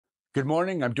Good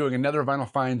morning. I'm doing another Vinyl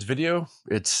Finds video.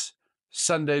 It's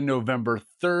Sunday, November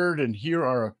 3rd, and here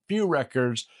are a few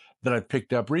records that I've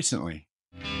picked up recently.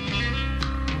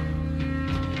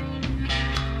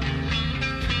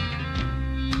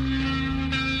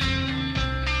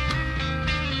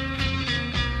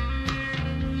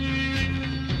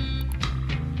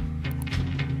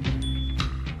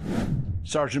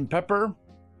 Sgt. Pepper.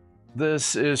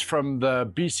 This is from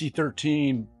the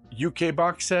BC13 UK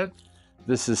box set.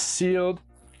 This is sealed.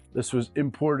 This was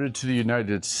imported to the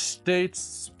United States.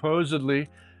 Supposedly,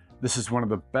 this is one of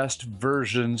the best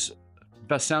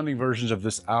sounding versions of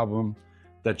this album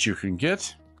that you can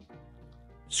get.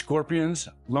 Scorpions,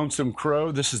 Lonesome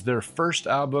Crow. This is their first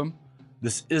album.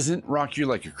 This isn't Rock You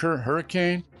Like a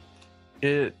Hurricane.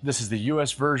 This is the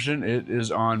US version. It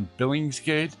is on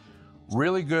Billingsgate.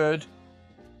 Really good.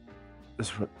 This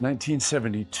is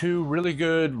 1972. Really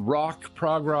good rock,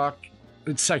 prog rock.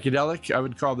 It's psychedelic. I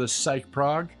would call this psych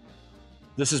prog.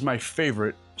 This is my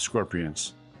favorite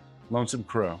Scorpions. Lonesome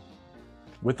Crow.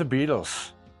 With the Beatles.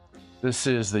 This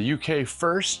is the UK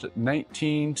first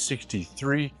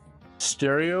 1963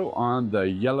 stereo on the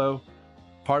yellow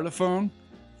Parlophone.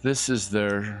 This is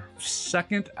their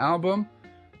second album.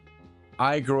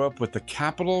 I grew up with the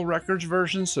Capitol Records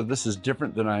version, so this is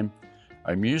different than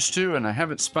I'm used to, and I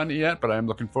haven't spun it yet, but I'm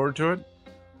looking forward to it.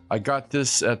 I got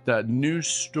this at that new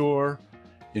store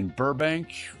in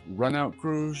Burbank, Run Out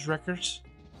Grooves Records.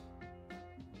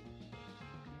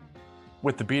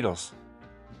 With the Beatles.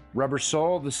 Rubber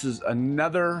Soul. This is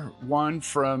another one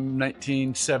from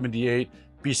 1978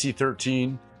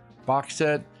 BC13 box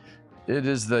set. It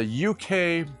is the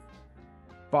UK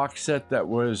box set that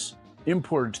was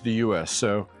imported to the US,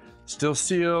 so still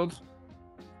sealed.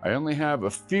 I only have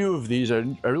a few of these. I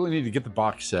really need to get the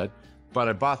box set, but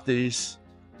I bought these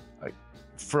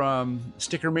from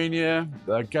Sticker Mania,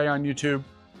 a guy on YouTube.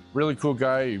 Really cool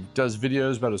guy. He does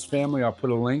videos about his family. I'll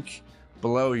put a link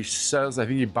below. He sells, I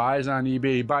think he buys on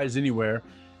eBay, he buys anywhere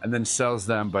and then sells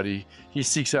them, but he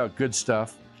seeks out good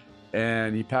stuff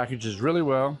and he packages really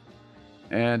well,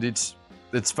 and it's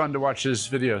fun to watch his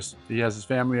videos. He has his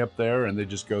family up there and they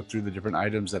just go through the different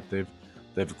items that they've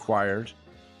acquired,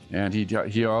 and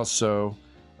he also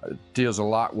deals a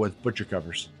lot with butcher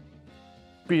covers.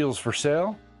 Beatles for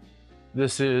Sale.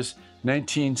 This is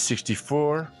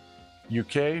 1964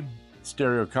 UK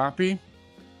stereo copy.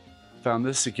 Found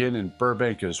this again in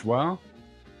Burbank as well.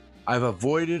 I've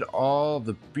avoided all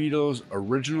the Beatles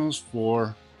originals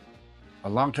for a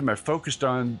long time. I focused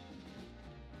on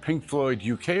Pink Floyd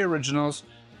UK originals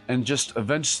and just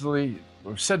eventually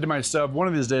said to myself, one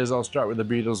of these days I'll start with the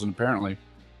Beatles, and apparently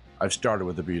I've started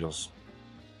with the Beatles.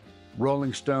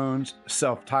 Rolling Stones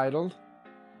self-titled.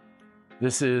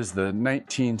 This is the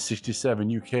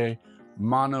 1967 UK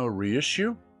mono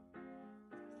reissue.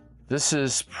 This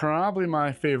is probably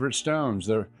my favorite Stones.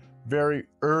 They're very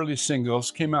early singles,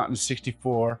 came out in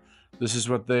 '64. This is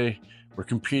what they were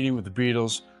competing with the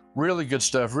Beatles. Really good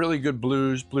stuff, really good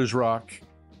blues rock.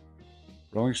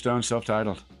 Rolling Stones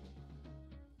self-titled.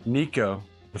 Nico,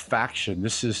 The Faction.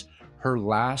 This is her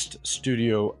last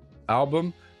studio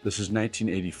album. This is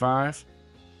 1985.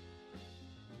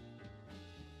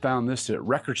 Found this at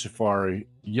Record Safari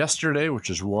yesterday,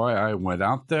 which is why I went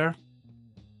out there.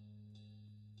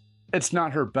 It's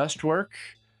not her best work.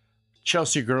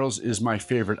 Chelsea Girls is my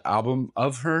favorite album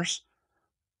of hers,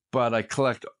 but I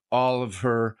collect all of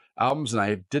her albums and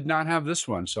I did not have this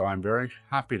one, so I'm very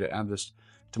happy to add this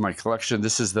to my collection.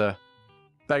 This is the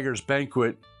Beggar's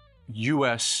Banquet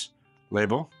US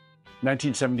label.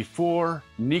 1974,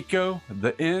 Nico,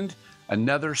 The End,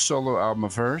 another solo album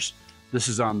of hers. This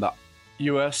is on the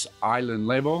US Island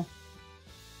label.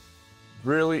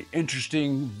 Really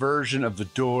interesting version of the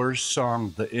Doors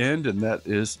song The End, and that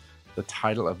is the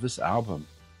title of this album,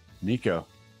 Nico.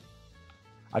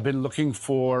 I've been looking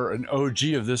for an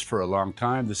OG of this for a long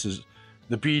time. This is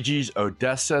the Bee Gees'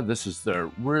 Odessa. This is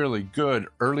their really good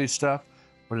early stuff.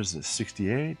 What is this,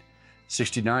 68?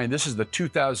 69. This is the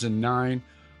 2009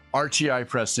 RTI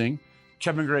pressing.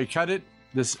 Kevin Gray cut it.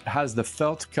 This has the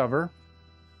felt cover,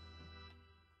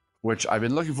 which I've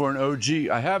been looking for an OG.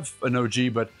 I have an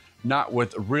OG, but not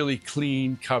with a really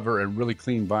clean cover and really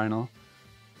clean vinyl.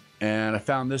 And I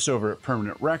found this over at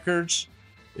Permanent Records.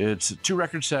 It's a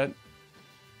 2-record set.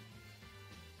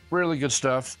 Really good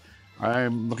stuff.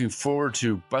 I'm looking forward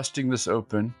to busting this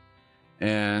open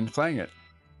and playing it.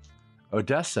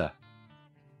 Odessa.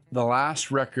 The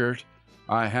last record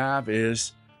I have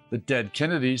is the Dead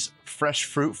Kennedys, Fresh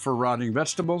Fruit for Rotting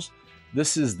Vegetables.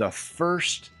 This is the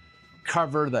first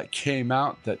cover that came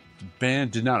out that the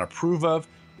band did not approve of.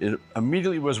 It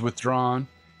immediately was withdrawn,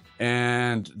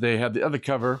 and they had the other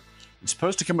cover, It's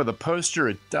supposed to come with a poster.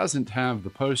 It doesn't have the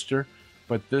poster,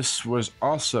 but this was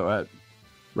also at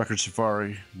Record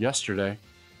Safari yesterday.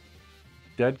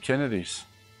 Dead Kennedys.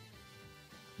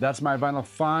 That's my vinyl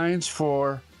finds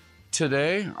for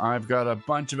today. I've got a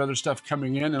bunch of other stuff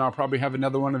coming in, and I'll probably have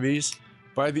another one of these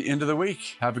by the end of the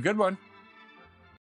week. Have a good one.